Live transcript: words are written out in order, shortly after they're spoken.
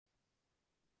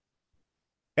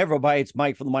Everybody, it's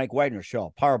Mike from the Mike Wagner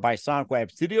Show, powered by Sonic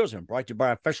Web Studios and brought to you by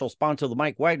official sponsor of the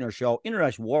Mike Wagner Show,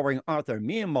 international warring author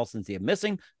Mia Molson's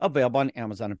Missing, available on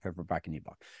Amazon and paperback and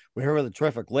ebook. We're here with a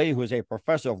terrific lady who is a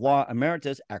professor of law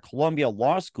emeritus at Columbia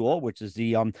Law School, which is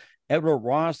the Edward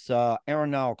Ross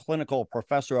Aronow Clinical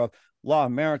Professor of Law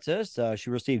Emeritus. She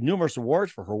received numerous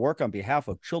awards for her work on behalf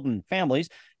of children and families,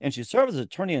 and she served as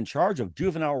attorney in charge of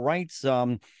juvenile rights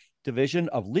Division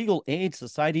of Legal Aid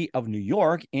Society of New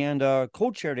York and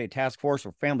co-chaired a task force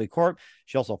for family court.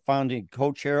 She also founded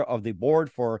co-chair of the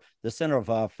board for the Center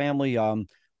of Family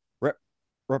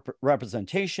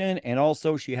Representation. And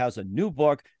also she has a new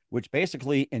book, which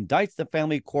basically indicts the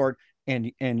family court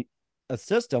and a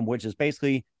system, which is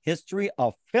basically history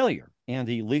of failure and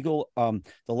the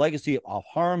legacy of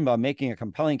harm, making a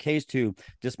compelling case to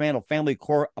dismantle family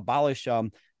court, abolish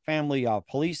family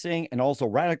policing, and also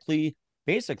radically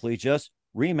basically just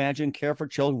reimagine care for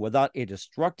children without a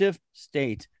destructive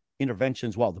state intervention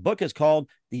as well. The book is called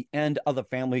The End of the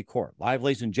Family Court. Live,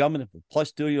 ladies and gentlemen, from Plus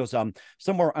Studios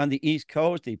somewhere on the East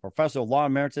Coast, the professor of law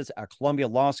emeritus at Columbia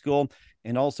Law School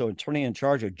and also attorney in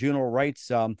charge of juvenile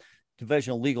rights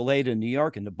Division of Legal Aid in New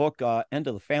York, and the book End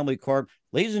of the Family Court.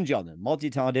 Ladies and gentlemen,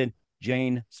 multi-talented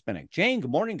Jane Spinak. Jane,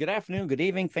 good morning, good afternoon, good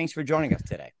evening. Thanks for joining us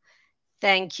today.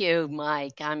 Thank you,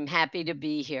 Mike. I'm happy to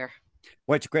be here.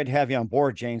 Well, it's great to have you on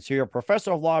board, Jane. So you're a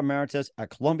professor of law emeritus at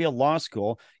Columbia Law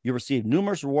School. You received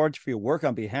numerous awards for your work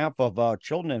on behalf of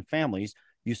children and families.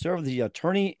 You serve the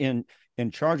attorney in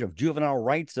charge of Juvenile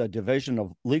Rights Division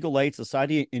of Legal Aid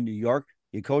Society in New York.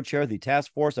 You co-chair the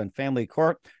Task Force on Family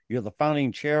Court. You're the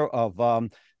founding chair of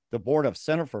the Board of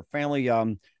Center for Family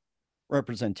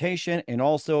Representation, and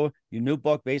also your new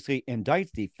book basically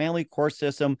indicts the family court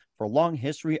system for a long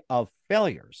history of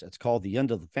failures. It's called The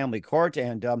End of the Family Court.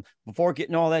 And before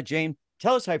getting all that, Jane,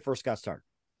 tell us how you first got started.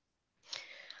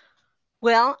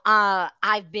 Well,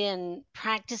 I've been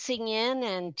practicing in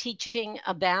and teaching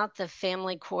about the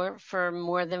family court for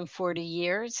more than 40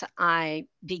 years. I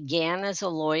began as a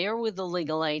lawyer with the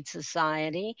Legal Aid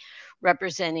Society,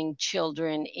 representing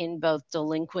children in both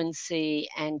delinquency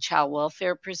and child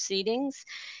welfare proceedings.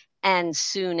 And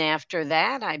soon after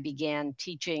that, I began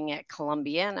teaching at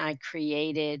Columbia, and I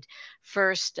created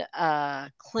first a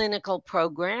clinical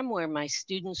program where my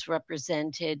students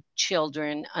represented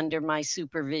children under my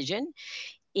supervision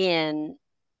in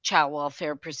child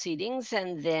welfare proceedings.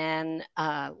 And then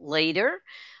later,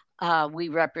 we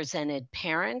represented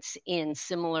parents in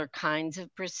similar kinds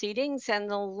of proceedings. And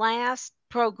the last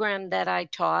program that I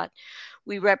taught,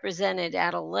 we represented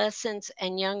adolescents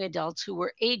and young adults who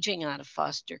were aging out of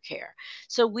foster care.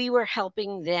 So we were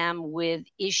helping them with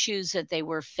issues that they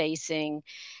were facing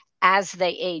as they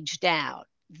aged out.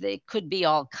 They could be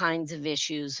all kinds of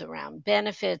issues around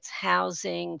benefits,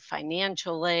 housing,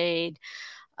 financial aid,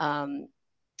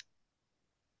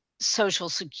 Social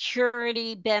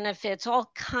Security benefits,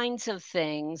 all kinds of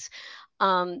things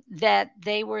that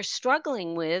they were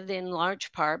struggling with, in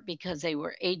large part because they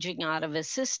were aging out of a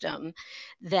system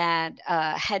that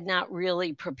had not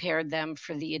really prepared them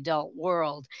for the adult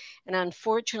world. And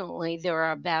unfortunately, there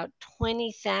are about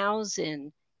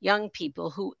 20,000 young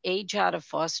people who age out of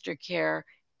foster care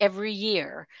every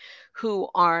year who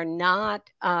are not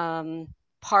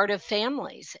part of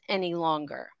families any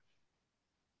longer.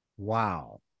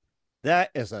 Wow.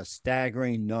 That is a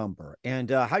staggering number.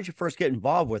 And how did you first get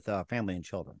involved with family and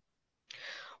children?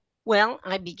 Well,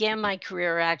 I began my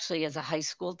career actually as a high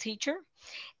school teacher.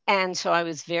 And so I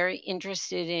was very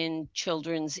interested in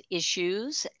children's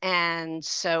issues. And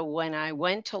so when I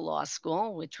went to law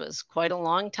school, which was quite a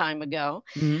long time ago,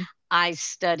 Mm-hmm. I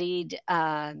studied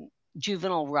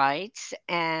juvenile rights.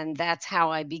 And that's how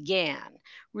I began,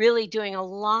 really doing a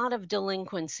lot of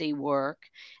delinquency work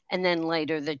and then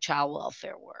later the child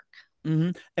welfare work.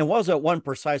 Mm-hmm. And what was that one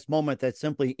precise moment that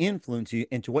simply influenced you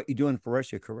into what you're doing for the rest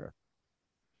of your career?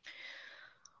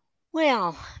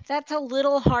 Well, that's a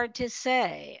little hard to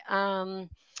say.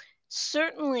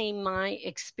 Certainly, my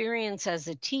experience as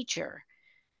a teacher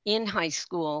in high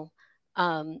school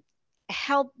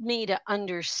helped me to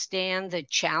understand the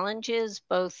challenges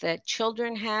both that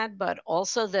children had, but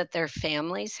also that their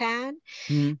families had.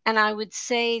 Mm-hmm. And I would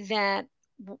say that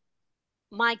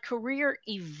my career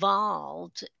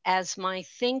evolved as my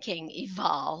thinking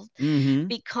evolved Mm-hmm.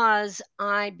 because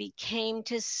I came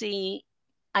to see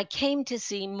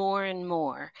more and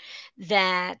more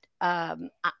that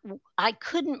I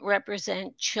couldn't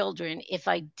represent children if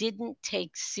I didn't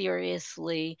take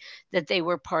seriously that they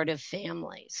were part of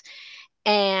families.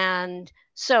 And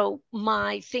so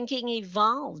my thinking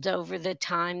evolved over the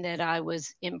time that I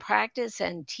was in practice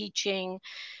and teaching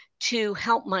to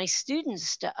help my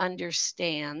students to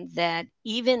understand that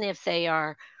even if they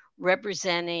are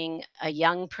representing a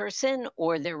young person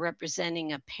or they're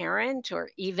representing a parent or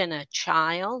even a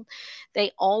child,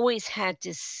 they always had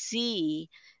to see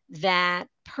that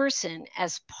person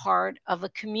as part of a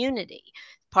community,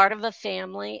 part of a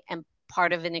family, and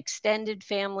part of an extended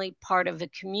family, part of a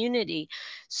community,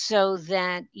 so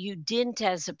that you didn't,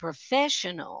 as a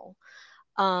professional,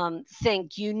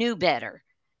 think you knew better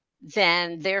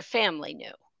than their family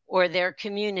knew or their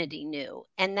community knew.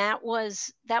 And that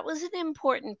was an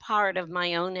important part of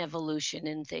my own evolution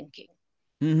in thinking.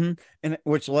 And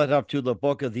which led up to the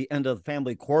book of the end of the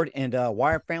family court and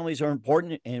why families are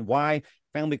important and why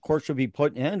family court should be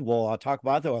put in end. We'll talk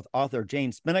about that with author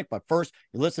Jane Spinak. But first,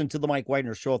 you listen to the Mike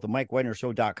Wagner Show at the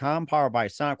MikeWagnerShow.com, powered by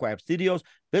Sonic Web Studios.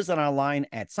 Visit online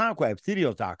at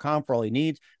SonicWebStudios.com for all your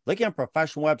needs. Looking at a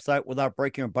professional website without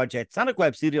breaking your budget, Sonic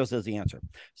Web Studios is the answer.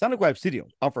 Sonic Web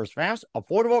Studios offers fast,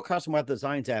 affordable custom web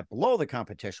designs at below the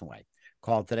competition rate.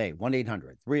 Call today,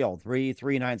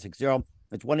 1-800-303-3960.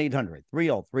 It's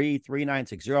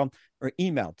 1-800-303-3960 or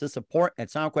email to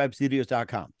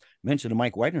support@sonicwebstudios.com. Mention the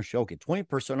Mike Wagner Show. Get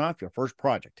 20% off your first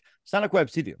project. Sonic Web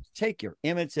Studios. Take your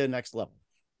image to the next level.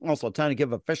 Also, time to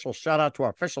give official shout out to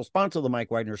our official sponsor of the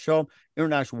Mike Wagner Show,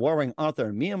 international warring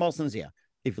author Mia Molson-Zia.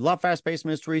 If you love fast-paced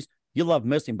mysteries, you love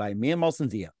Missing by Mia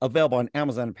Molson-Zia, available on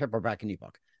Amazon and paperback and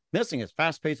ebook. Missing is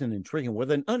fast-paced and intriguing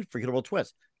with an unforgettable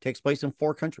twist. Takes place in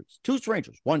 4 countries, 2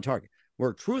 strangers, 1 target,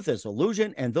 where truth is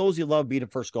illusion and those you love be the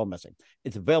first go missing.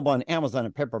 It's available on Amazon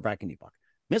and paperback and ebook.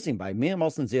 Missing by Mia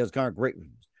Molson-Zia has garnered great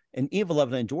reviews. And Eve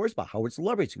 11 endures by Howard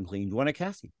celebrities, including Joanna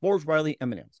Cassie, Forbes Riley,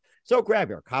 Eminems. So grab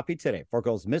your copy today for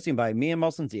Goes Missing by Mia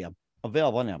Molson-Zia,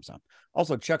 available on Amazon.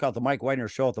 Also, check out the Mike Wagner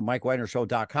Show at the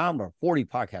MikeWagnerShow.com. There are 40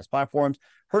 podcast platforms,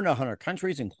 heard in 100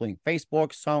 countries, including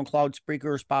Facebook, SoundCloud,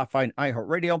 Spreaker, Spotify, and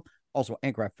iHeartRadio. Also,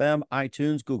 Anchor FM,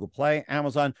 iTunes, Google Play,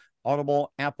 Amazon,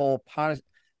 Audible, Apple,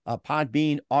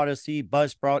 Podbean, Odyssey,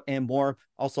 Buzzsprout, and more.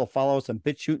 Also, follow us on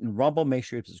BitChute and Rumble. Make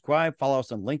sure you subscribe. Follow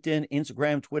us on LinkedIn,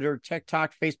 Instagram, Twitter,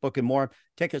 TikTok, Facebook, and more.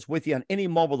 Take us with you on any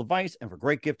mobile device. And for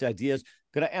great gift ideas,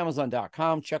 go to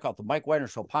Amazon.com. Check out the Mike Wagner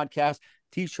Show podcast.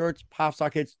 T-shirts, pop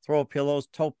sockets, throw pillows,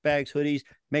 tote bags, hoodies.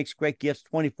 Makes great gifts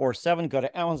 24/7. Go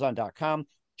to Amazon.com.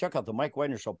 Check out the Mike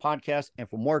Wagner Show podcast. And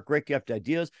for more great gift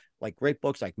ideas, like great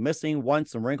books like Missing,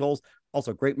 Once, and Wrinkles,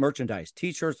 also great merchandise,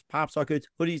 T-shirts, pop sockets,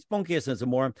 hoodies, phone cases,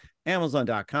 and more.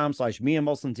 Amazon.com/Mia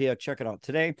Molson-Zia. Check it out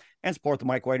today and support the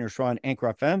Mike Wagner Show on Anchor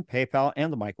FM, PayPal,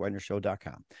 and the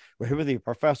MikeWagnerShow.com. We're here with the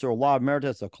professor of Law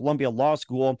Emeritus of Columbia Law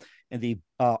School and the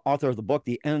author of the book,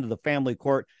 The End of the Family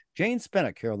Court, Jane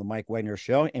Spinak, here on the Mike Wagner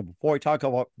Show. And before we talk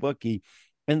about the book, The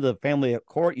End of the Family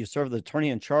Court, you serve the attorney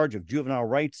in charge of juvenile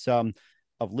rights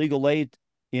of legal aid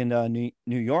in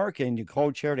New York, and you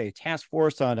co-chaired a task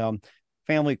force on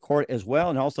family court as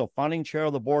well, and also founding chair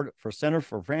of the board for Center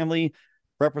for Family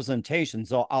Representation.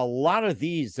 So a lot of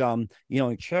these,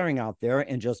 chairing out there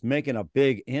and just making a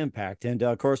big impact. And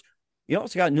of course, you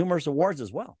also got numerous awards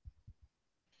as well.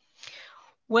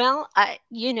 Well,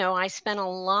 I spent a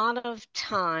lot of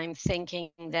time thinking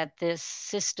that this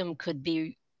system could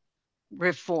be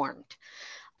reformed.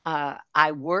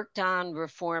 I worked on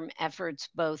reform efforts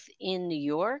both in New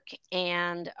York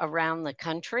and around the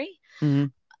country,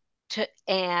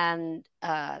 and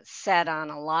sat on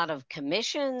a lot of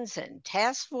commissions and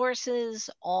task forces,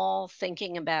 all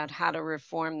thinking about how to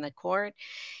reform the court.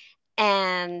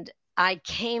 And I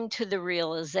came to the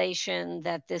realization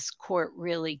that this court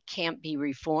really can't be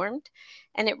reformed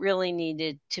and it really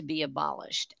needed to be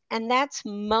abolished. And that's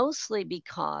mostly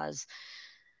because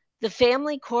the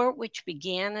family court, which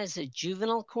began as a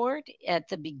juvenile court at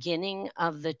the beginning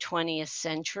of the 20th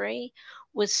century,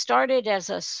 was started as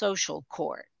a social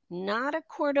court, not a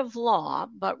court of law,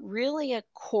 but really a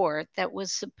court that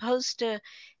was supposed to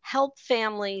help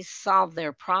families solve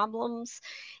their problems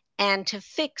and to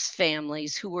fix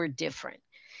families who were different.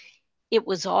 It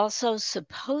was also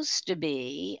supposed to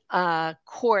be a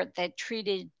court that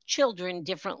treated children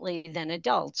differently than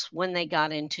adults when they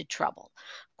got into trouble.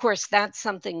 Of course, that's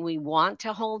something we want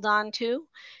to hold on to.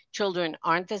 Children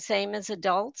aren't the same as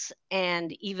adults,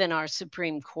 and even our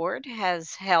Supreme Court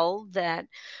has held that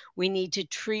we need to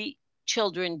treat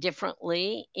children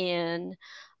differently in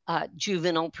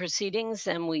juvenile proceedings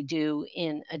than we do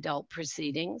in adult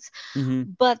proceedings.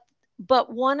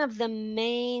 But one of the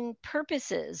main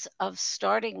purposes of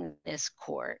starting this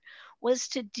court was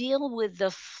to deal with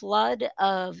the flood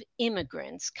of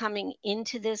immigrants coming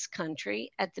into this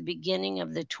country at the beginning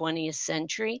of the 20th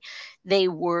century. They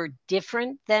were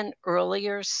different than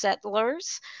earlier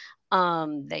settlers.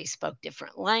 They spoke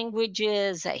different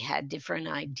languages. They had different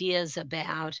ideas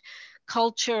about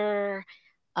culture.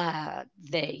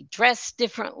 They dress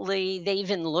differently. They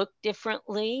even look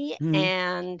differently. Hmm.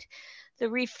 And the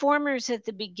reformers at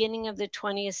the beginning of the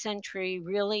 20th century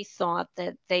really thought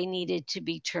that they needed to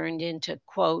be turned into,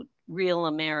 quote, real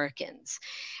Americans.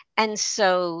 And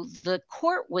so the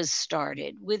court was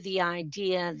started with the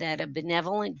idea that a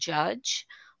benevolent judge,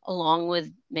 along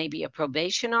with maybe a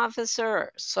probation officer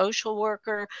or a social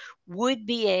worker, would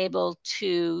be able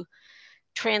to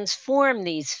transform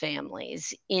these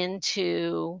families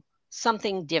into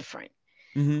something different.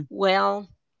 Hmm. Well,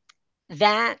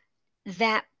 that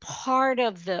that part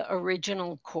of the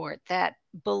original court, that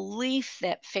belief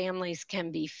that families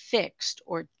can be fixed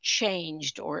or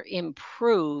changed or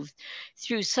improved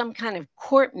through some kind of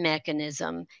court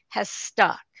mechanism, has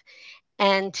stuck.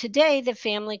 And today, the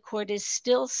family court is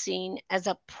still seen as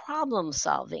a problem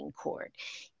solving court,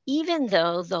 even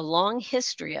though the long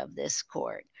history of this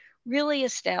court really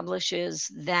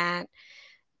establishes that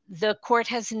the court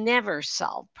has never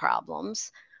solved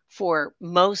problems for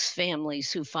most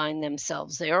families who find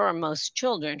themselves there, or most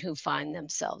children who find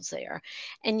themselves there.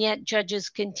 And yet, judges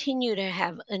continue to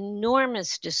have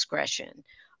enormous discretion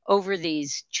over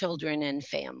these children and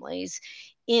families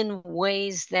in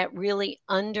ways that really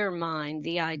undermine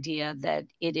the idea that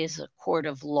it is a court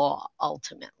of law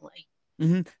ultimately.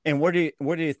 Hmm. And where do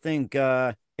you think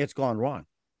it's gone wrong?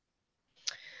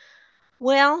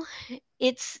 Well,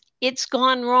 it's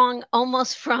gone wrong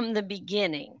almost from the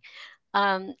beginning.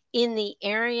 In the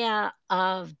area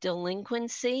of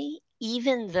delinquency,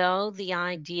 even though the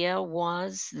idea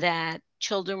was that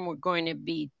children were going to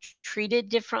be treated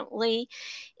differently,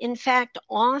 in fact,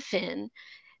 often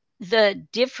the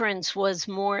difference was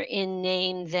more in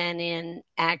name than in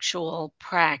actual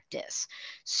practice.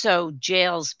 So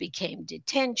jails became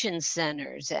detention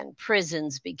centers and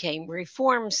prisons became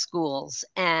reform schools,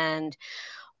 and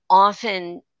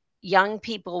often young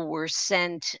people were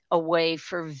sent away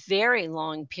for very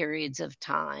long periods of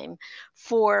time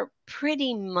for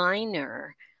pretty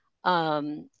minor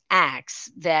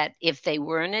acts that, if they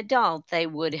were an adult, they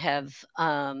would have,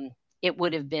 it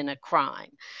would have been a crime.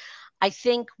 I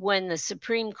think when the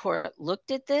Supreme Court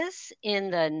looked at this in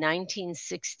the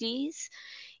 1960s,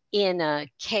 in a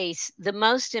case, the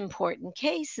most important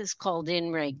case is called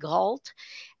In re Galt,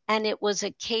 and it was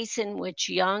a case in which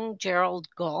young Gerald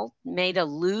Galt made a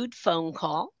lewd phone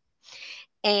call.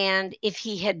 And if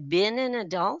he had been an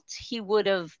adult, he would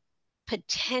have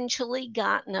potentially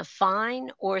gotten a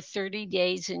fine or 30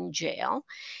 days in jail.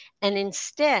 And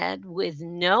instead, with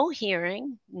no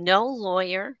hearing, no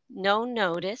lawyer, no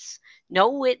notice,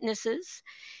 no witnesses,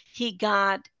 he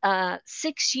got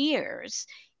 6 years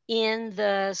in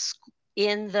the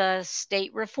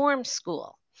state reform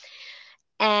school.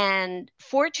 And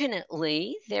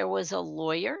fortunately, there was a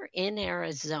lawyer in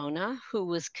Arizona who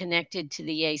was connected to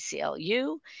the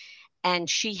ACLU, and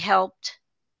she helped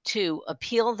to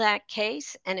appeal that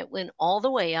case. And it went all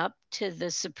the way up to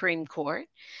the Supreme Court.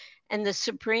 And the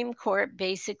Supreme Court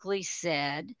basically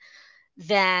said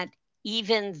that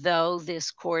even though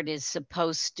this court is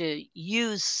supposed to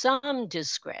use some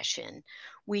discretion,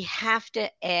 we have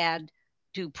to add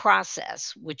due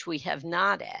process, which we have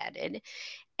not added.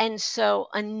 And so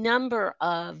a number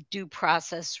of due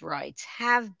process rights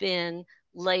have been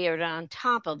layered on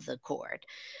top of the court.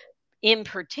 In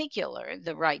particular,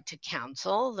 the right to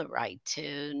counsel, the right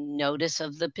to notice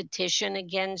of the petition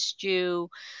against you,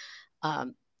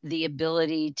 um, the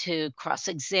ability to cross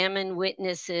examine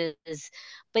witnesses.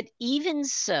 But even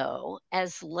so,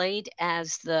 as late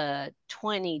as the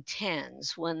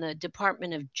 2010s, when the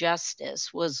Department of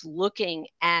Justice was looking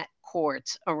at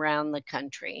courts around the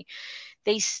country,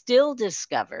 they still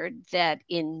discovered that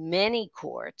in many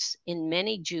courts, in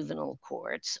many juvenile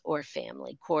courts or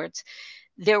family courts,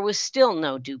 there was still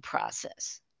no due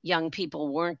process. Young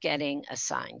people weren't getting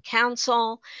assigned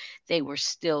counsel. They were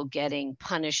still getting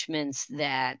punishments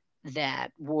that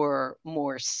were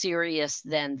more serious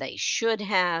than they should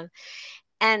have.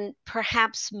 And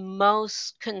perhaps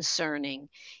most concerning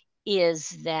is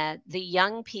that the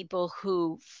young people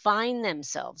who find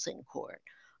themselves in court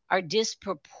are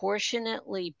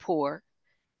disproportionately poor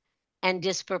and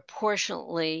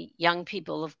disproportionately young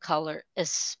people of color,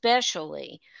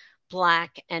 especially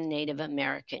Black and Native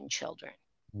American children.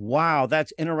 Wow,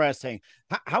 that's interesting.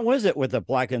 How is it with the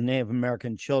Black and Native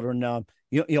American children?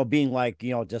 Being like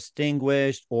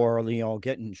distinguished or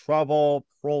get in trouble,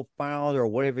 profiled, or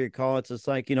whatever you call it. It's just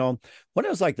like what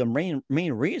is like the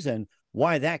main reason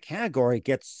why that category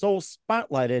gets so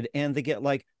spotlighted and they get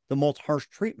like the most harsh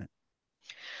treatment?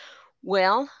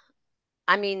 Well,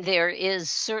 I mean, there is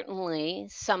certainly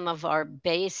some of our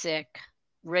basic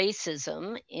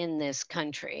racism in this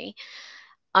country.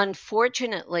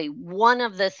 Unfortunately, one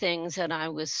of the things that I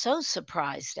was so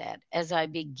surprised at as I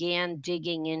began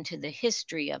digging into the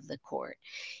history of the court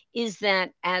is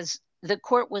that as the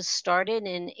court was started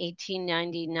in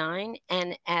 1899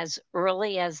 and as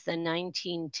early as the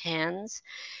 1910s,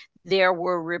 there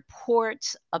were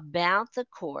reports about the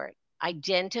court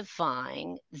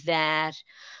identifying that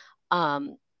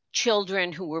um,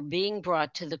 children who were being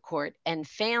brought to the court and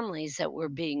families that were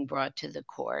being brought to the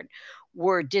court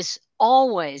were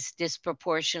always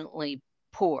disproportionately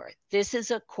poor. This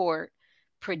is a court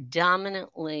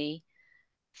predominantly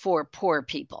for poor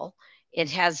people. It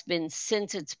has been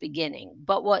since its beginning.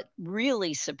 But what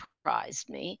really surprised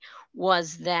me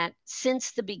was that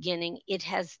since the beginning, it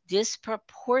has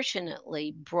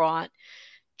disproportionately brought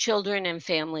children and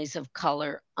families of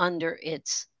color under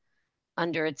its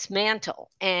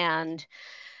mantle. And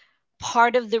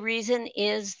part of the reason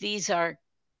is these are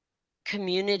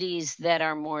communities that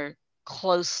are more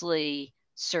closely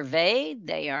surveyed.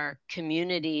 They are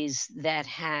communities that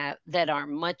are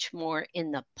much more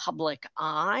in the public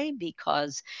eye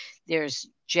because there's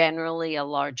generally a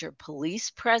larger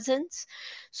police presence.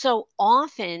 So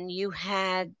often you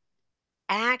had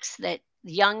acts that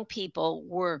young people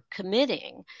were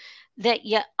committing that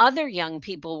yet other young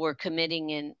people were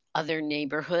committing in other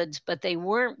neighborhoods, but they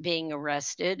weren't being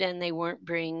arrested and they weren't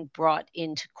being brought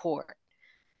into court.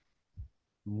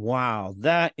 Wow,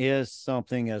 that is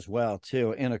something as well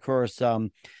too. And of course,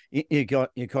 you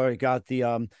got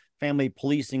the family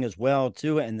policing as well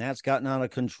too, and that's gotten out of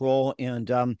control.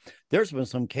 And there's been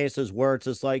some cases where it's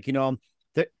just like,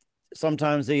 that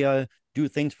sometimes they do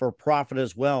things for profit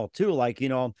as well too. Like,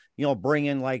 bring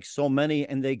in like so many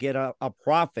and they get a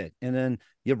profit, and then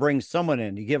you bring someone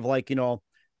in, you give like,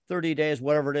 30 days,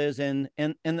 whatever it is, and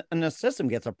the system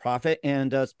gets a profit,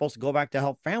 and it's supposed to go back to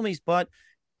help families, but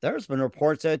there's been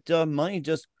reports that money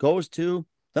just goes to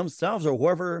themselves or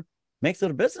whoever makes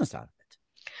it a business out of it.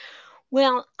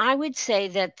 Well, I would say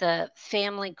that the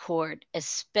family court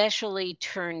especially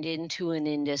turned into an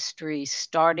industry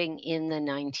starting in the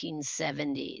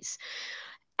 1970s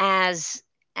as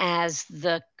as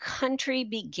the country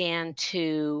began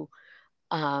to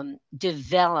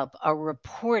develop a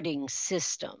reporting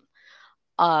system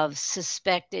of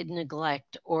suspected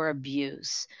neglect or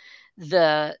abuse.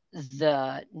 The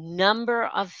number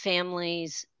of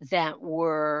families that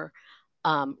were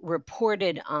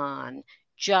reported on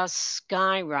just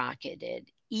skyrocketed,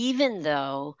 even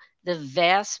though the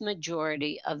vast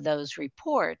majority of those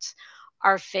reports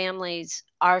are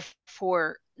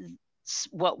for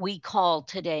what we call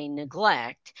today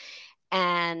neglect,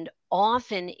 and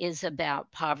often is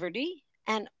about poverty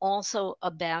and also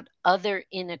about other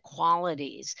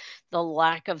inequalities, the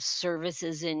lack of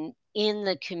services in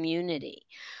the community.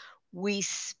 We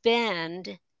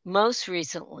spend most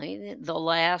recently the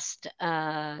last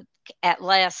at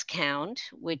last count,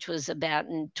 which was about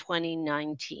in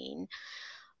 2019,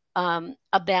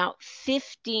 about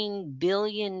 $15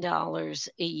 billion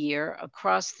a year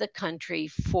across the country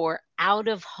for out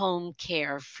of home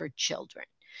care for children.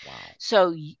 Wow.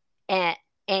 So, a-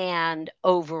 and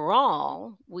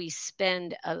overall, we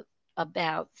spend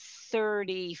about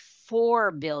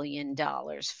 $34 billion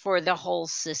for the whole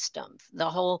system,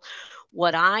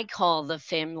 what I call the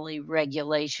family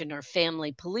regulation or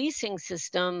family policing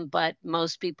system, but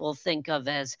most people think of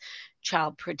as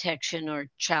child protection or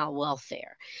child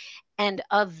welfare. And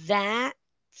of that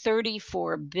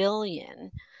 34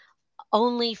 billion,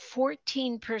 only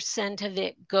 14% of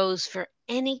it goes for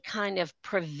any kind of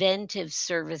preventive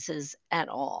services at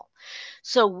all.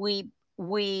 So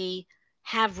we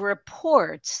have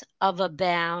reports of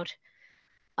about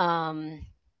um,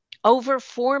 over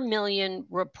 4 million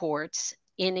reports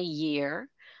in a year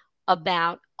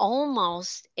about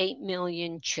almost 8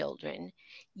 million children,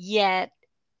 yet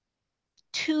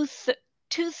two th-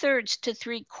 two-thirds to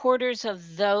three-quarters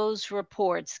of those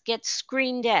reports get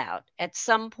screened out at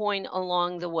some point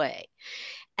along the way.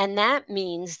 And that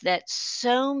means that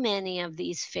so many of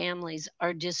these families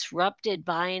are disrupted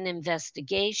by an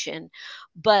investigation,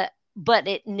 but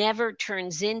it never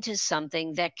turns into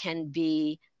something that can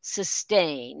be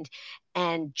sustained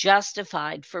and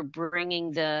justified for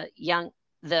bringing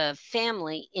the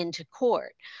family into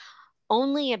court.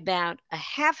 Only about a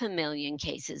half a million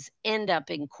cases end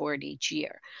up in court each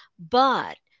year.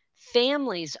 But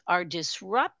families are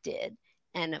disrupted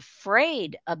and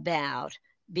afraid about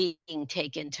being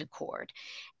taken to court.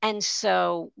 And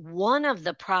so, one of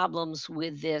the problems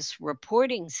with this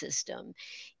reporting system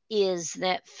is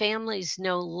that families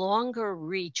no longer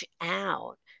reach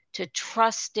out to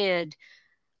trusted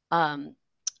um,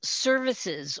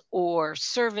 services or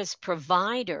service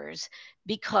providers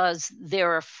because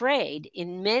they're afraid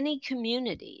in many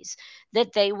communities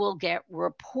that they will get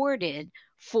reported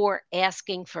for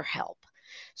asking for help.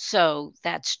 So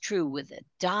that's true with a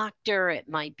doctor, it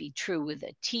might be true with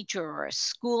a teacher or a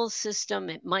school system,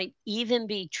 it might even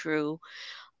be true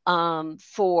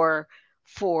for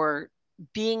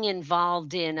being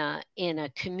involved in a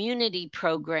community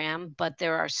program, but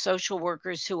there are social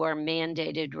workers who are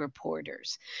mandated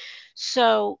reporters.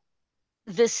 So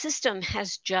the system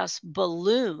has just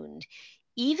ballooned,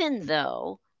 even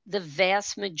though the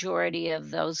vast majority of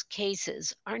those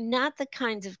cases are not the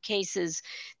kinds of cases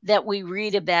that we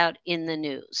read about in the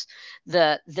news,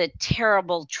 the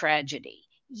terrible tragedy.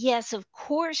 Yes, of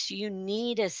course, you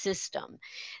need a system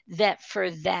that for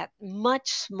that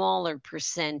much smaller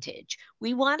percentage,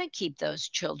 we want to keep those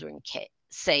children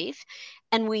safe,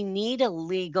 and we need a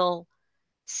legal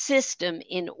system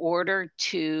in order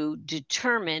to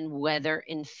determine whether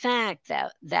in fact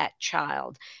that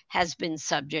child has been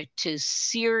subject to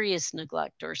serious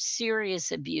neglect or serious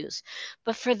abuse.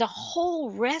 But for the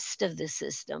whole rest of the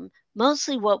system,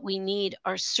 mostly what we need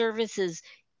are services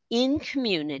in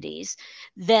communities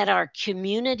that are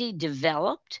community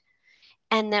developed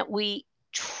and that we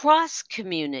trust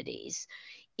communities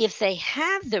if they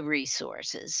have the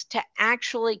resources to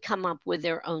actually come up with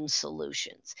their own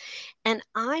solutions. And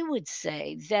I would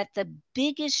say that the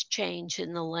biggest change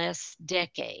in the last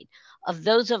decade of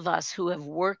those of us who have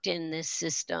worked in this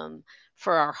system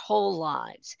for our whole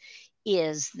lives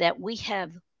is that we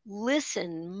have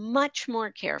listened much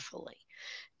more carefully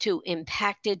to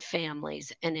impacted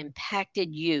families and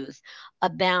impacted youth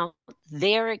about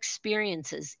their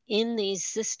experiences in these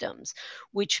systems,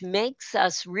 which makes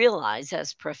us realize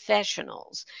as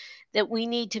professionals that we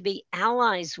need to be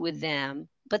allies with them,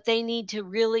 but they need to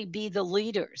really be the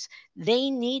leaders.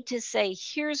 They need to say,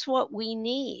 here's what we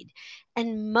need.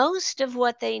 And most of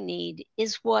what they need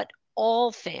is what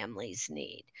all families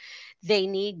need. They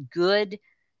need good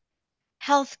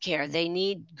healthcare. They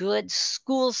need good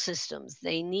school systems.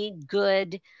 They need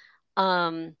good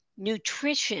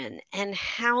nutrition and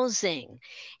housing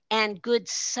and good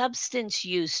substance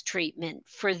use treatment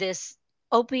for this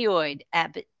opioid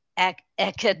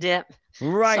epidemic.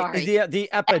 Right. Sorry, The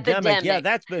epidemic. Yeah, epidemic.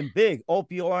 that's been big.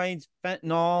 Opioids,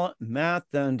 fentanyl,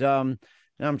 meth, and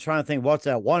I'm trying to think what's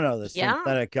that one other Yeah,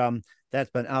 synthetic that's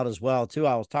been out as well too.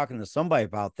 I was talking to somebody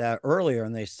about that earlier,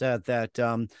 and they said that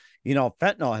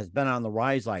fentanyl has been on the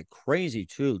rise like crazy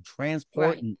too,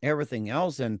 transport right. and everything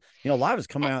else. And a lot of it's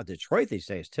coming out of Detroit these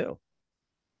days too.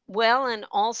 Well, and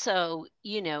also,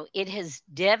 it has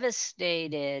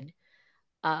devastated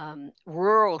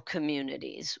rural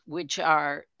communities, which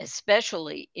are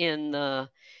especially in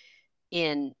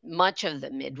much of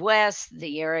the Midwest,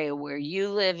 the area where you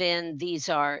live in. These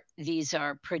are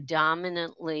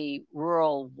predominantly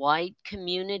rural white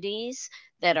communities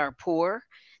that are poor,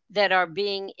 that are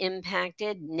being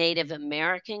impacted, Native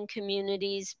American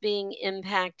communities being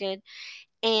impacted.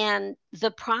 And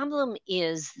the problem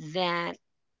is that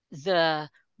the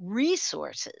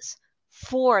resources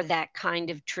for that kind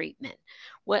of treatment,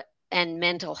 what and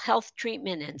mental health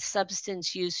treatment and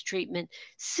substance use treatment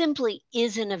simply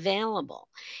isn't available.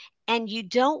 And you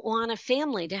don't want a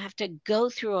family to have to go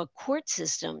through a court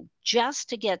system just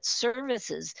to get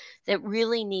services that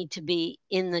really need to be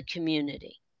in the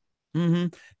community. Hmm.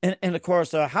 And of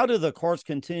course, how do the courts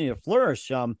continue to flourish?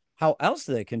 How else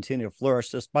do they continue to flourish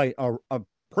despite a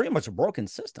pretty much a broken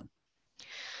system?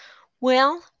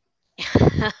 Well,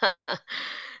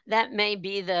 that may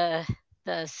be the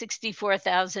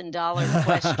 $64,000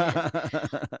 question.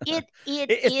 It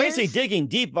It's basically is. digging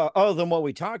deep, other than what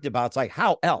we talked about. It's like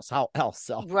how else? How else?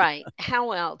 So, Right.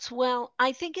 How else? Well,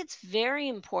 I think it's very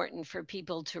important for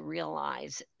people to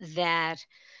realize that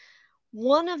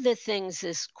one of the things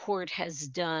this court has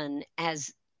done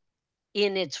as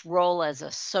in its role as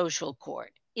a social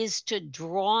court is to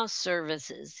draw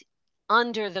services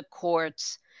under the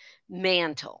court's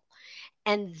mantle.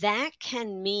 And that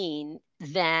can mean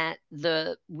that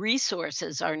the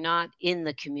resources are not in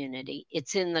the community,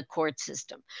 it's in the court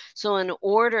system. So, in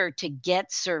order to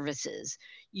get services,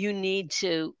 you need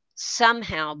to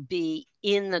somehow be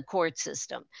in the court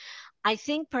system. I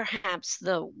think perhaps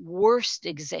the worst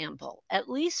example, at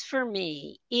least for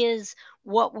me, is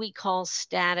what we call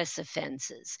status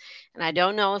offenses. And I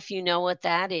don't know if you know what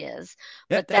that is,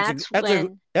 yeah, but that's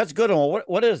when, that's a good one.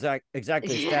 What is that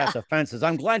exactly? yeah, Status offenses.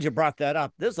 I'm glad you brought that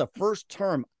up. This is the first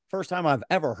time I've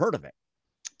ever heard of it.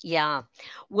 yeah.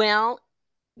 Well,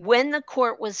 when the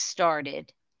court was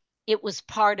started, it was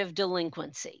part of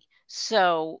delinquency.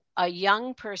 So a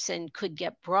young person could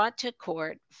get brought to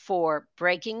court for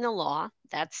breaking the law,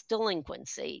 that's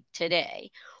delinquency today,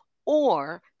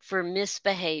 or for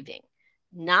misbehaving,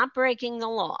 not breaking the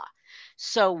law.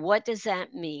 So what does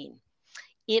that mean?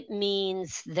 It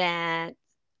means that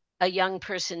a young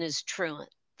person is truant.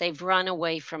 They've run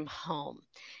away from home.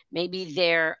 Maybe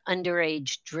they're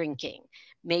underage drinking.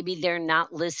 Maybe they're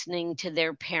not listening to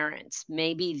their parents.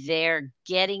 Maybe they're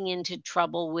getting into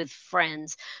trouble with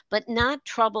friends, but not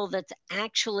trouble that's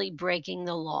actually breaking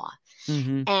the law.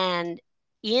 Mm-hmm. And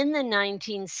in the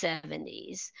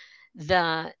 1970s,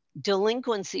 the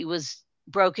delinquency was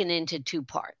broken into two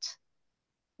parts.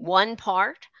 One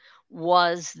part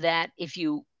was that if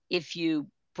you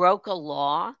broke a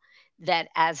law that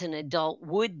as an adult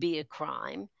would be a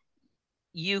crime,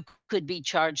 you could be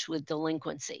charged with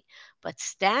delinquency. But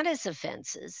status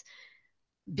offenses,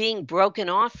 being broken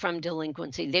off from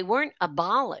delinquency, they weren't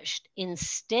abolished.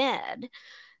 Instead,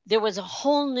 there was a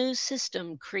whole new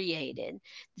system created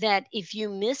that if you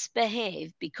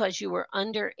misbehave because you were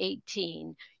under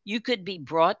 18, you could be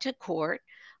brought to court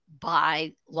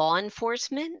by law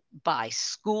enforcement, by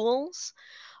schools,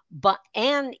 but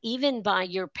and even by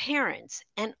your parents.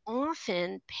 And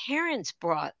often parents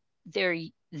brought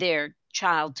their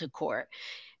child to court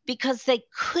because they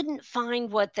couldn't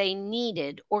find what they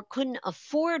needed or couldn't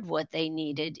afford what they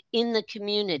needed in the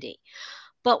community.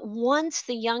 But once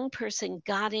the young person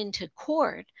got into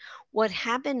court, what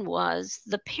happened was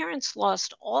the parents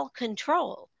lost all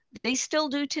control. They still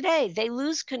do today. They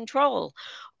lose control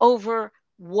over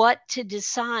what to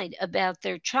decide about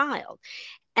their child.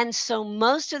 And so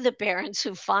most of the parents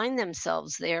who find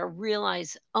themselves there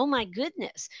realize, oh my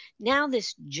goodness, now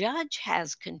this judge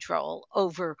has control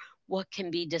over what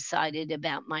can be decided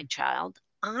about my child.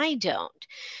 I don't.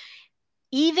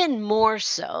 Even more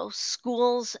so,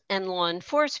 schools and law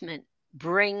enforcement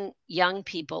bring young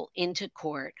people into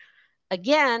court,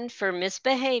 again, for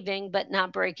misbehaving but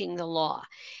not breaking the law.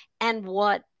 And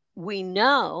what we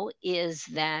know is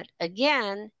that,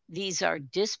 again, these are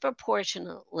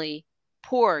disproportionately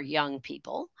poor young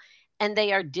people, and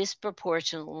they are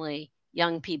disproportionately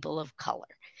young people of color.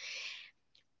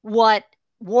 What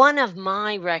one of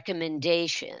my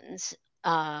recommendations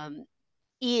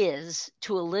is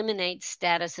to eliminate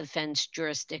status offense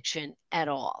jurisdiction at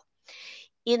all.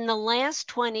 In the last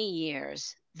 20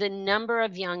 years, the number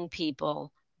of young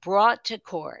people brought to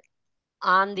court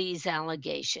on these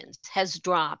allegations has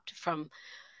dropped from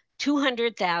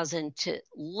 200,000 to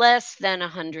less than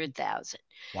 100,000.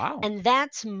 Wow. And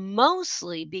that's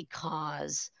mostly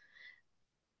because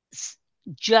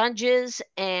judges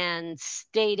and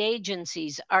state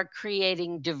agencies are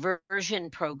creating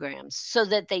diversion programs so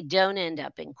that they don't end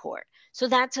up in court. So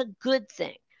that's a good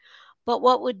thing. But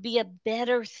what would be a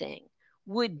better thing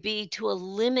would be to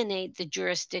eliminate the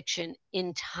jurisdiction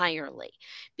entirely.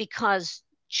 Because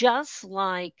just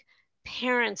like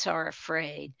parents are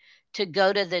afraid to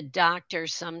go to the doctor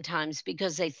sometimes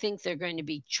because they think they're going to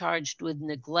be charged with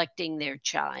neglecting their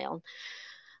child,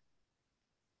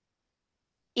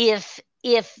 if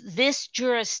this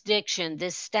jurisdiction,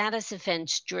 this status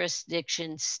offense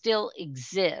jurisdiction still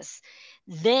exists,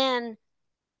 then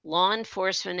law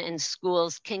enforcement and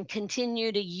schools can continue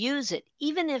to use it.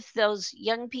 Even if those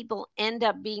young people end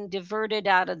up being diverted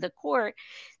out of the court,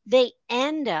 they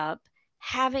end up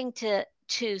having to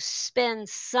spend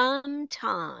some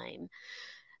time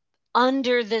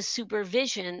under the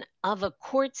supervision of a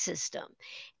court system.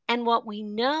 And what we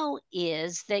know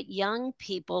is that young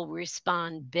people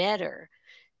respond better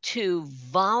to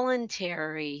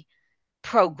voluntary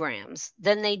programs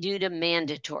than they do to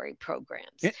mandatory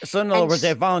programs. So in other And words,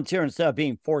 they volunteer instead of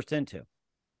being forced into.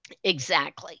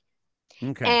 exactly.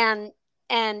 Okay.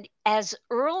 And as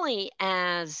early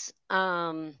as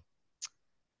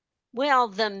well,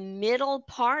 the middle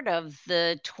part of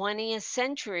the 20th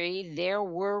century, there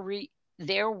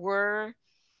were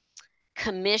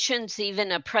commissions,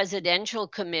 even a presidential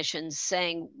commission,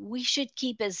 saying we should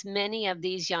keep as many of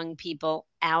these young people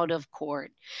out of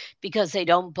court because they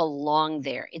don't belong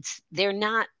there. They're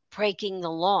not breaking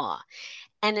the law.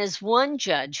 And as one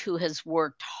judge who has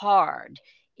worked hard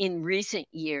in recent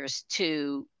years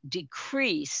to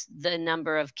decrease the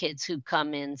number of kids who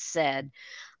come in said,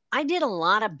 I did a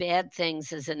lot of bad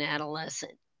things as an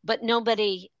adolescent, but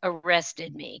nobody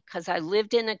arrested me because I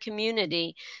lived in a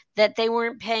community that they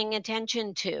weren't paying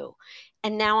attention to.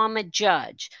 And now I'm a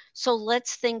judge. So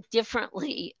let's think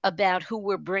differently about who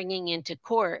we're bringing into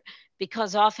court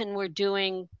because often we're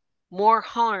doing more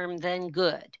harm than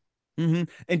good. Mm-hmm.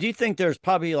 And do you think there's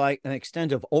probably like an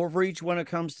extent of overreach when it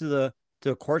comes to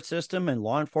the court system and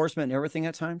law enforcement and everything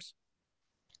at times?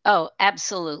 Oh,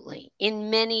 absolutely. In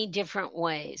many different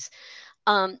ways.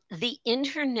 The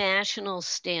international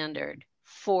standard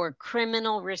for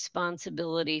criminal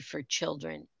responsibility for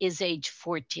children is age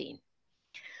 14.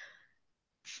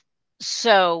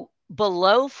 So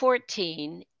below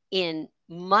 14 in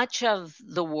much of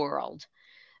the world,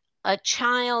 a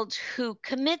child who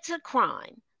commits a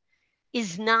crime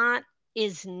is not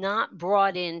is not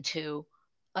brought into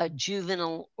a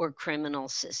juvenile or criminal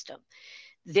system.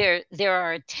 There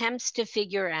are attempts to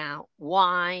figure out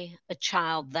why a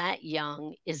child that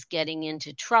young is getting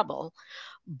into trouble,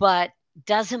 but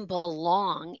doesn't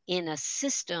belong in a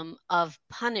system of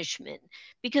punishment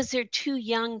because they're too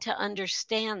young to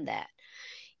understand that.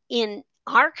 In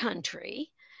our country,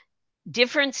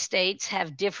 different states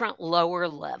have different lower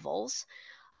levels.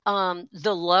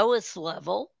 The lowest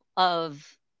level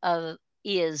of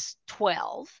is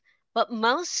 12, but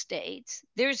most states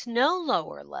there's no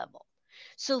lower level.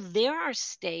 So there are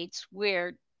states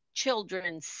where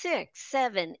children 6,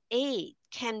 7, 8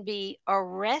 can be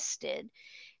arrested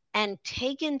and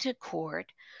taken to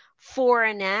court for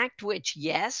an act which,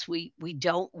 yes, we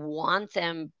don't want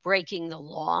them breaking the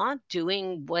law,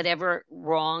 doing whatever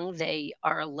wrong they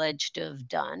are alleged to have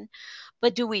done.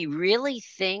 But do we really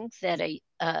think that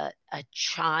a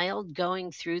child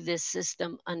going through this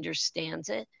system understands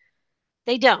it?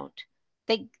 They don't.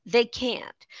 They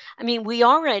can't. I mean, we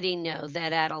already know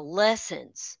that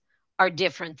adolescents are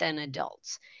different than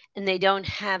adults, and they don't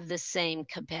have the same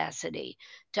capacity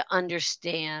to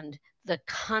understand the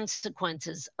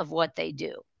consequences of what they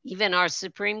do. Even our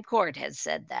Supreme Court has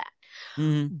said that.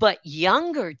 Hmm. But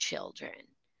younger children,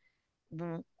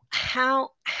 how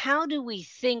do we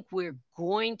think we're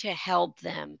going to help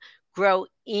them grow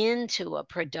into a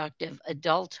productive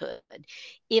adulthood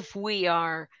if we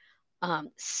are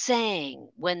saying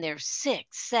when they're 6,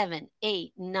 7,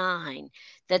 8, 9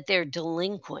 that they're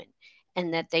delinquent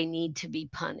and that they need to be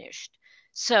punished?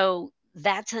 So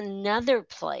that's another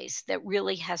place that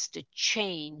really has to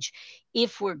change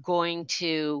if we're going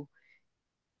to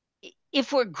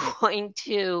if we're going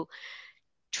to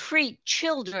treat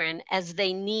children as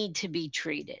they need to be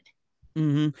treated.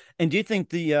 Hmm. And do you think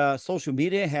the social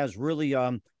media has really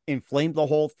inflamed the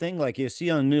whole thing? Like you see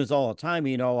on the news all the time,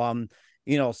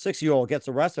 6-year-old gets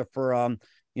arrested for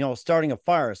starting a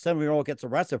fire. A 7-year-old gets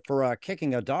arrested for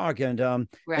kicking a dog, and an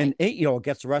Right. 8-year-old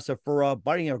gets arrested for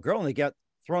biting a girl, and they get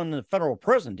thrown in federal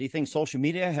prison. Do you think social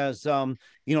media has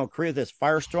created this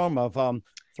firestorm of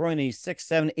throwing these 6,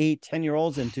 7, 8,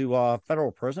 10-year-olds into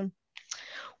federal prison?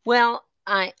 Well,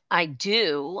 I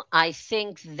do. I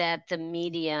think that the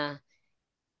media,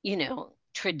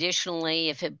 traditionally,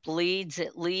 if it bleeds,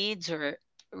 it leads, or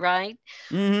right.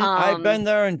 I've Um, been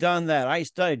there and done that. I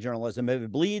studied journalism. If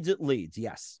it bleeds, it leads.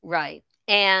 Yes. right.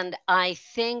 And I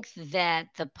think that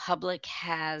the public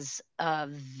has a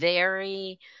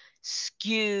very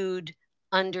skewed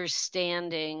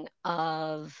understanding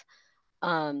of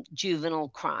juvenile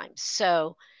crime.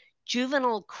 So,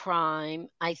 juvenile crime,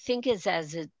 I think, is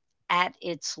at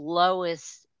its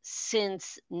lowest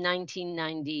since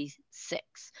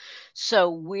 1996.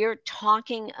 So, we're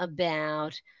talking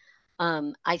about,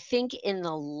 I think, in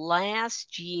the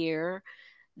last year,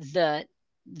 the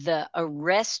the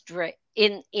arrest rate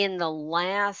in the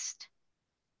last,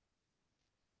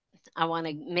 I want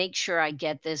to make sure I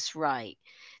get this right.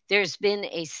 There's been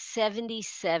a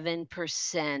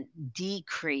 77%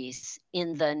 decrease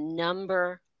in the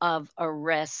number of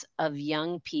arrests of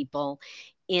young people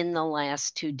in the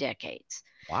last 2 decades.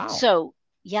 Wow. So,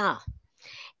 yeah.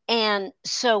 And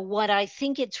so, what I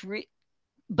think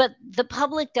but the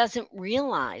public doesn't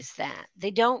realize that.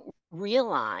 They don't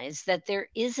realize that there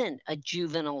isn't a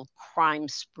juvenile crime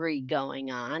spree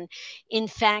going on. In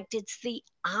fact, it's the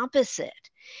opposite.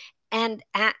 And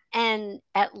at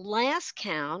last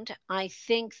count, I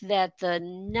think that the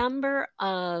number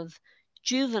of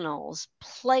juveniles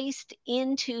placed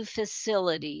into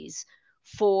facilities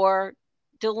for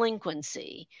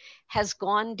delinquency has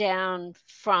gone down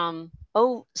from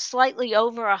slightly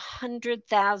over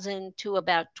 100,000 to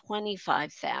about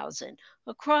 25,000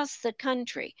 across the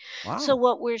country. So Wow.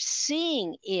 what we're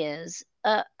seeing is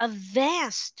a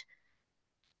vast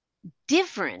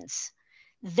difference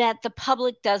that the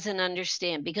public doesn't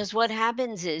understand, because what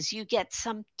happens is you get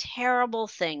some terrible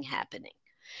thing happening,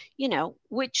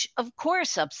 which of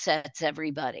course upsets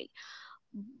everybody,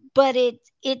 but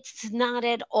it's not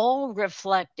at all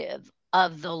reflective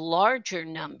of the larger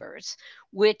numbers,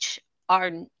 which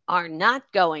are are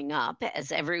not going up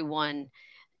as everyone,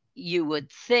 you would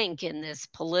think, in this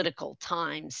political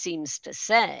time seems to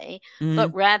say, Hmm.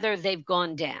 but rather they've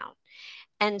gone down.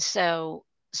 And so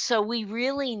So we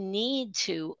really need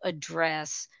to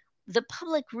address, the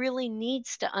public really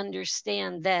needs to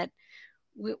understand that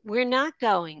we're not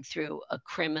going through a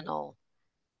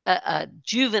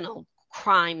juvenile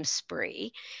crime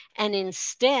spree. And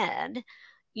instead,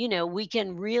 we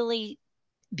can really,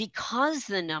 because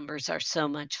the numbers are so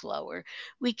much lower,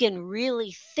 we can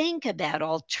really think about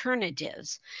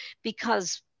alternatives.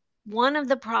 Because one of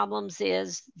the problems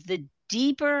is the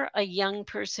deeper a young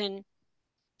person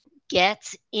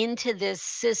gets into this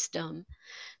system,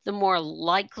 the more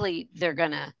likely they're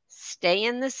going to stay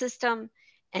in the system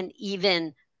and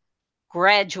even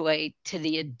graduate to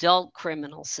the adult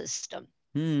criminal system.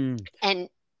 Hmm. And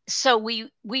so we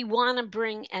want to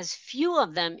bring as few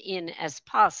of them in as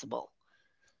possible.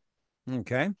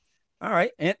 Okay. All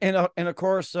right. And of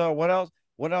course, what else?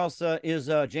 What else is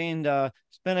Jane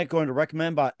Spinak going to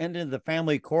recommend about ending the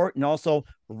family court and also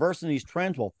reversing these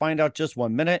trends? We'll find out just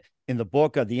 1 minute in the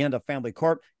book of The End of Family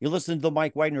Court. You listen to the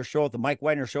Mike Wagner Show at the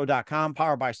MikeWagnerShow.com,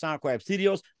 powered by Sonic Web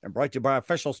Studios, and brought to you by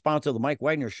official sponsor of the Mike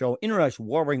Wagner Show, international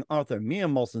warring author Mia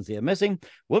Molson's The Missing.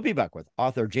 We'll be back with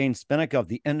author Jane Spinak of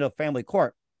The End of Family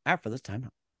Court after this time.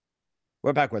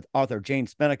 We're back with author Jane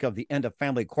Spinak of The End of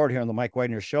Family Court here on the Mike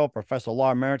Wagner Show, professor of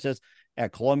law emeritus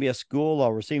at Columbia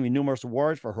School, receiving numerous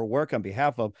awards for her work on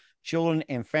behalf of children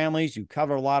and families. You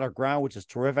cover a lot of ground, which is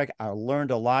terrific. I learned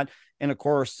a lot. And of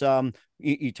course,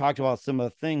 you talked about some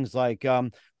of the things like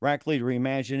radically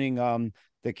reimagining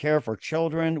the care for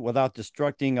children without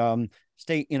destructing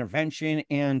state intervention.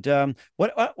 And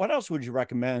what else would you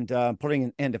recommend putting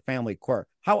an end to family court?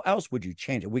 How else would you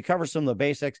change it? We cover some of the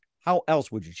basics. How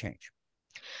else would you change?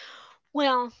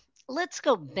 Well, let's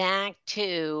go back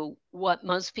to what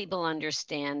most people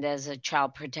understand as a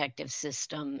child protective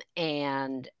system,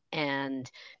 and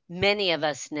many of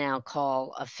us now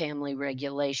call a family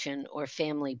regulation or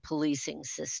family policing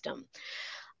system.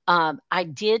 I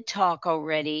did talk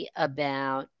already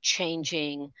about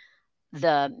changing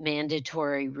the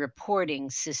mandatory reporting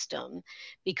system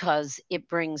because it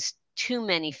brings too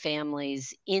many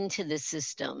families into the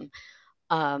system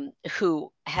who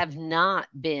have not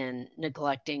been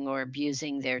neglecting or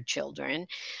abusing their children.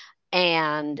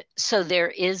 And so there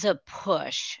is a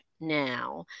push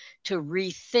now to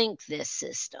rethink this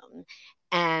system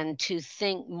and to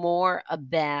think more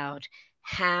about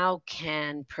how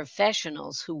can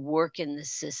professionals who work in the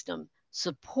system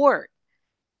support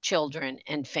children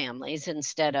and families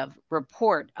instead of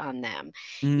report on them.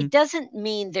 Mm-hmm. It doesn't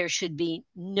mean there should be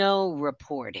no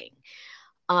reporting.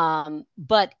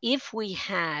 But if we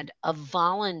had a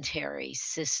voluntary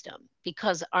system,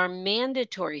 because our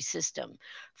mandatory system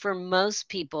for most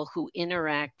people who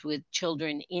interact with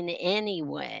children in any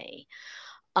way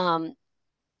um,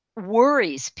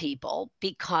 worries people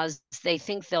because they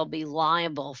think they'll be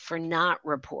liable for not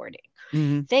reporting.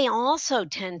 Mm-hmm. They also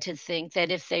tend to think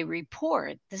that if they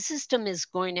report, the system is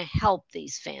going to help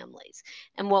these families.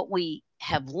 And what we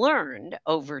have learned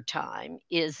over time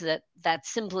is that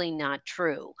that's simply not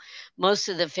true. Most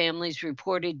of the families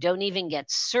reported don't even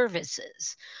get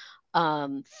services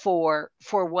for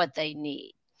what they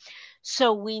need.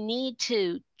 So we need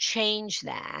to change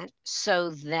that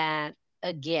so that,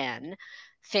 again,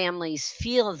 families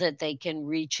feel that they can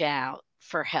reach out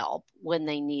for help when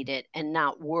they need it and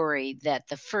not worry that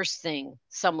the first thing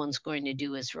someone's going to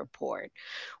do is report.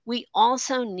 We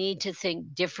also need to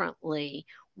think differently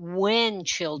when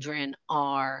children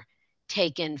are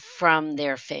taken from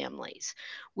their families.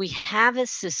 We have a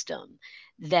system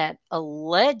that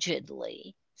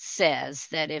allegedly says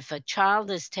that if a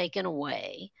child is taken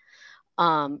away,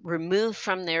 removed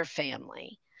from their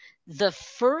family, the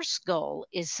first goal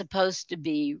is supposed to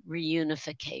be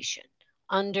reunification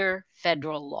under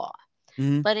federal law.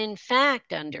 Mm-hmm. But in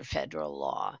fact, under federal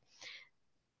law,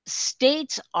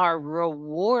 states are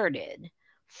rewarded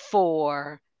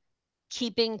for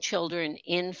keeping children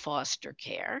in foster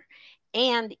care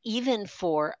and even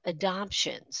for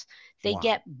adoptions. They Wow.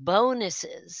 get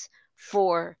bonuses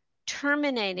for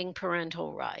terminating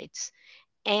parental rights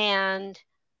and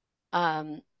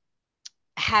um,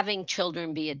 having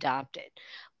children be adopted.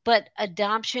 But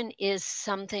adoption is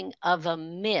something of a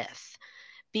myth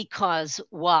because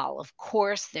while, of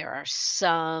course, there are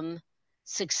some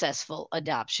successful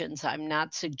adoptions, I'm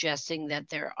not suggesting that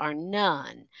there are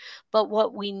none. But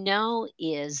what we know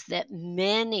is that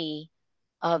many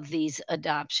of these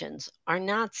adoptions are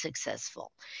not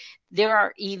successful.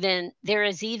 There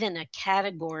is even a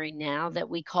category now that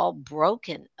we call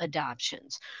broken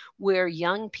adoptions, where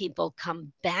young people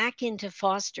come back into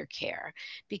foster care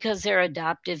because their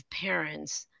adoptive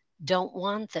parents don't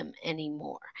want them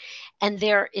anymore. And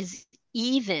there is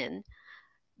even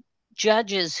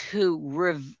judges who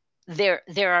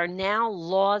there are now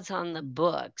laws on the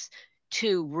books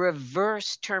to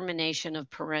reverse termination of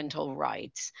parental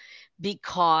rights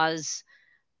because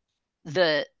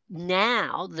the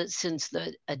now that since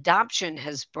the adoption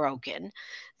has broken,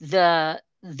 the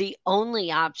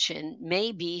only option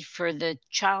may be for the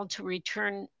child to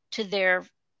return to their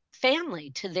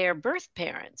family, to their birth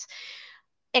parents.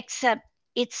 Except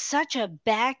it's such a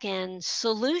back end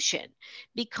solution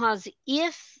because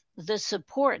if the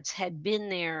supports had been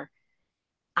there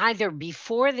either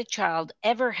before the child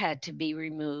ever had to be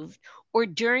removed or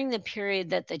during the period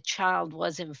that the child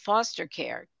was in foster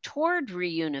care toward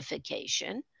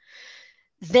reunification,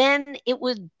 then it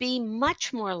would be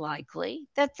much more likely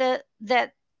that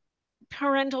that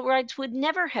parental rights would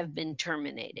never have been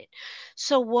terminated.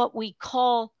 So what we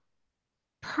call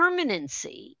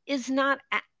permanency is not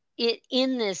it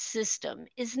in this system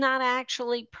is not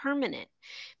actually permanent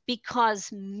because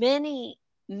many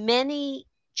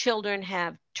children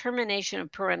have termination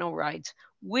of parental rights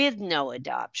with no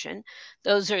adoption.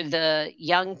 Those are the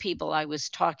young people I was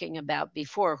talking about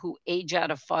before who age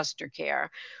out of foster care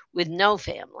with no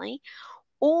family,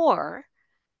 or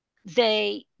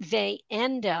they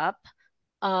end up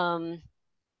um,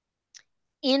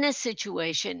 in a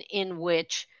situation in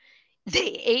which they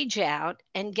age out,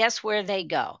 and guess where they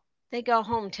go? They go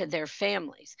home to their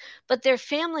families. But their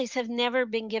families have never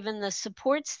been given the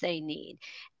supports they need.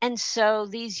 And so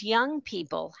these young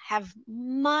people have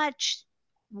much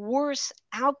worse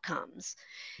outcomes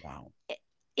Wow.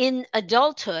 in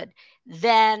adulthood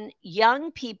than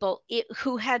young people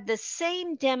who had the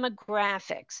same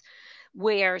demographics,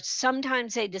 where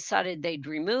sometimes they decided they'd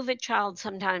remove a child,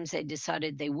 sometimes they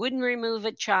decided they wouldn't remove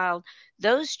a child.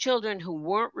 Those children who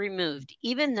weren't removed,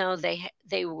 even though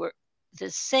they were the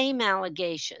same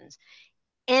allegations,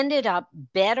 ended up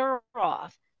better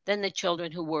off than the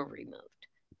children who were removed.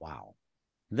 Wow.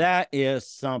 That is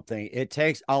something. It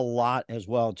takes a lot as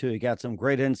well, too. You got some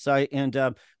great insight. And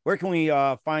where can we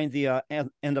find the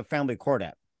end of family court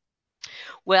at?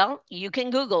 Well, you can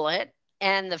Google it.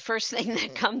 And the first thing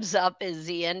that comes up is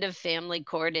the end of family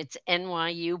court. It's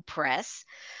NYU Press.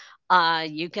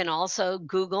 You can also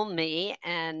Google me,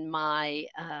 and my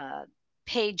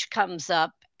page comes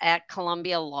up at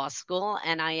Columbia Law School,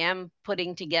 and I am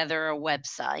putting together a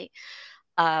website.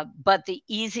 But the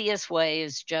easiest way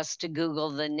is just to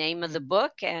Google the name of the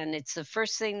book, and it's the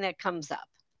first thing that comes up.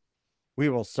 We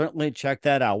will certainly check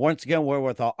that out. Once again, we're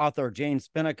with author Jane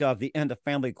Spinak of The End of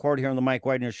Family Court here on the Mike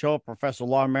Wagner Show, professor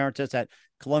law emeritus at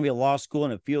Columbia Law School,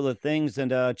 and a few other things.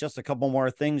 And just a couple more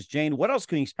things. Jane, what else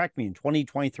can you expect me in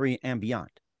 2023 and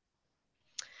beyond?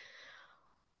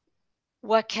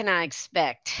 What can I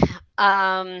expect?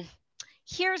 Um,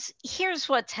 here's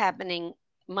what's happening,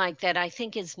 Mike, that I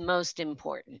think is most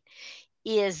important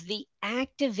is the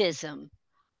activism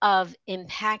of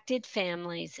impacted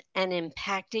families and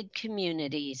impacted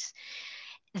communities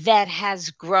that has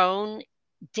grown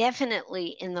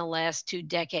definitely in the last 2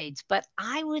 decades, but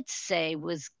I would say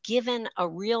was given a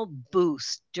real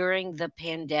boost during the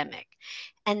pandemic.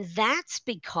 And that's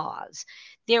because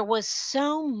there was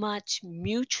so much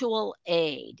mutual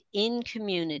aid in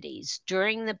communities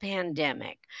during the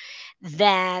pandemic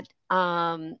that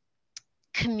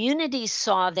communities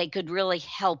saw they could really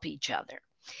help each other.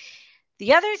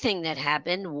 The other thing that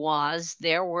happened was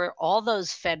there were all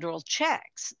those federal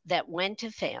checks that went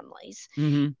to families.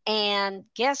 Mm-hmm. And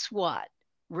guess what?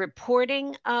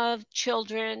 Reporting of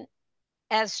children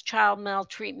as child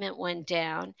maltreatment went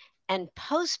down. And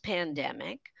post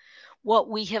pandemic, what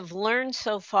we have learned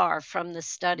so far from the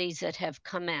studies that have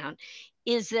come out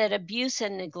is that abuse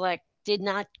and neglect did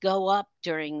not go up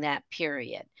during that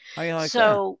period. How you like that?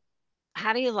 So,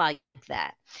 how do you like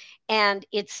that? And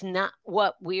it's not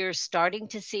what we're starting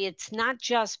to see. It's not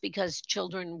just because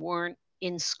children weren't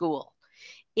in school.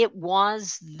 It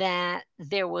was that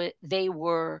their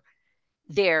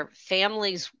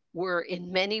families were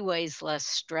in many ways less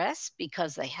stressed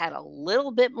because they had a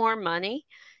little bit more money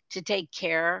to take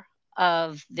care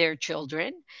of their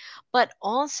children, but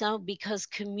also because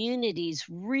communities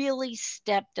really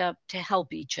stepped up to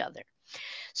help each other.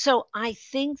 So I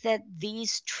think that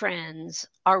these trends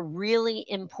are really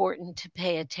important to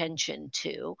pay attention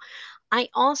to. I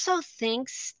also think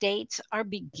states are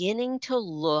beginning to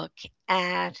look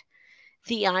at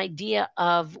the idea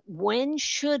of when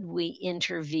should we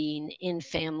intervene in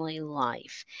family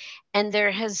life. And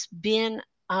there has been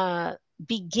a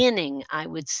beginning, I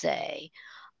would say,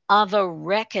 of a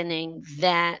reckoning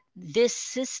that this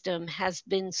system has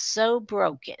been so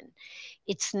broken.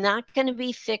 It's not going to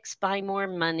be fixed by more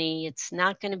money. It's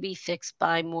not going to be fixed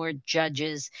by more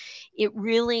judges. It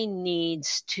really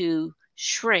needs to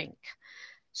shrink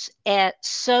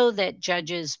so that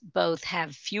judges both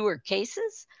have fewer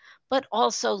cases, but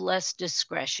also less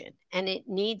discretion. And it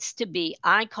needs to be,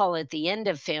 I call it the end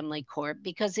of family court,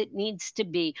 because it needs to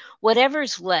be,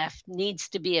 whatever's left needs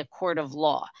to be a court of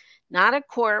law, not a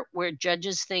court where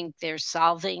judges think they're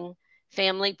solving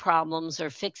family problems or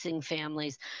fixing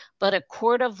families, but a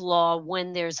court of law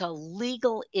when there's a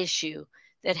legal issue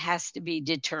that has to be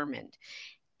determined.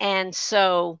 And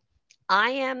so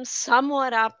I am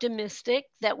somewhat optimistic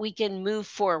that we can move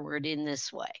forward in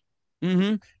this way.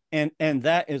 Mm-hmm. And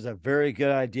that is a very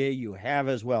good idea you have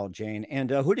as well, Jane.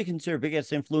 And who do you consider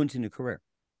biggest influence in your career?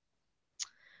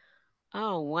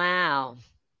 Oh, wow.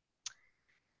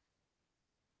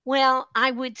 Well,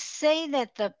 I would say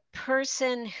that the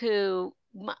person who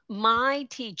my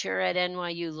teacher at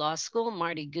NYU Law School,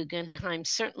 Marty Guggenheim,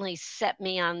 certainly set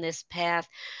me on this path.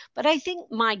 But I think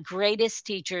my greatest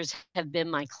teachers have been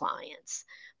my clients,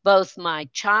 both my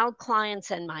child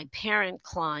clients and my parent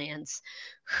clients,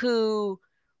 who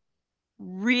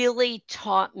really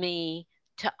taught me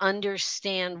to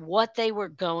understand what they were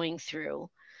going through,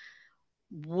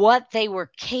 what they were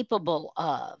capable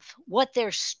of, what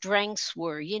their strengths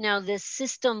were. This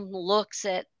system looks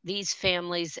at these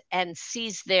families and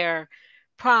sees their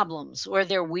problems or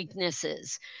their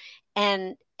weaknesses.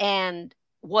 And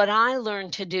what I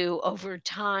learned to do over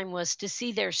time was to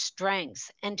see their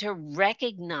strengths and to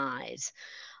recognize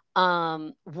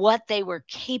what they were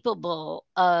capable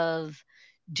of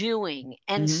doing.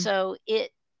 And Mm-hmm. so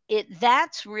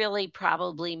that's really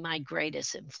probably my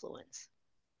greatest influence.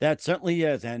 That certainly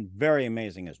is, and very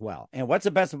amazing as well. And what's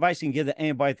the best advice you can give to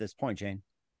anybody at this point, Jane?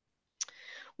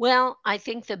 Well, I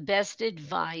think the best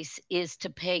advice is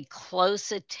to pay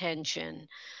close attention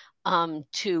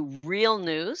to real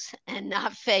news and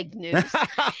not fake news,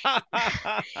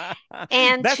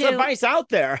 and Best to advice out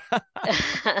there.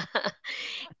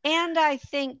 and I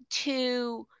think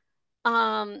to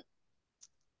um,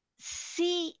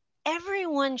 see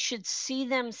everyone should see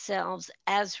themselves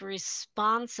as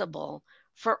responsible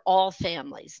for all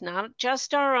families, not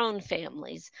just our own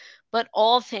families, but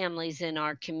all families in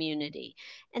our community.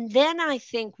 And then I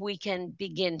think we can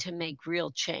begin to make real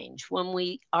change when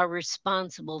we are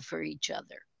responsible for each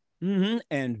other. Mm-hmm.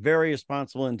 And very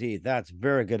responsible indeed. That's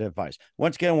very good advice.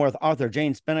 Once again, we're with author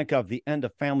Jane Spinak of The End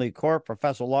of Family Court,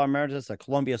 Professor Law Emeritus at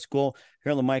Columbia School,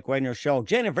 here on the Mike Wagner Show.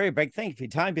 Jane, a very big thank you for your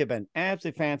time. You've been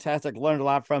absolutely fantastic. Learned a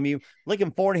lot from you.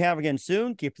 Looking forward to having you again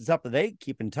soon. Keep us up to date.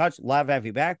 Keep in touch. Love to have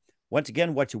you back. Once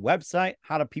again, what's your website?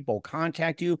 How do people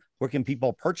contact you? Where can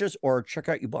people purchase or check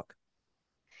out your book?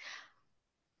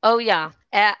 Oh, yeah.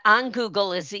 On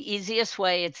Google is the easiest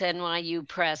way. It's NYU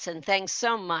Press. And thanks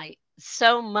so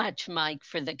much, Mike,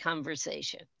 for the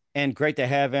conversation. And great to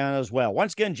have you on as well.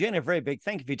 Once again, Jen, a very big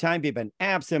thank you for your time. You've been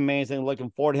absolutely amazing.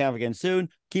 Looking forward to having you again soon.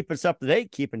 Keep us up to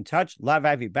date. Keep in touch. Love to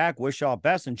have you back. Wish you all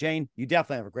best. And Jane, you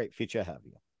definitely have a great future ahead of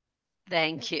you.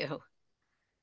 Thank you.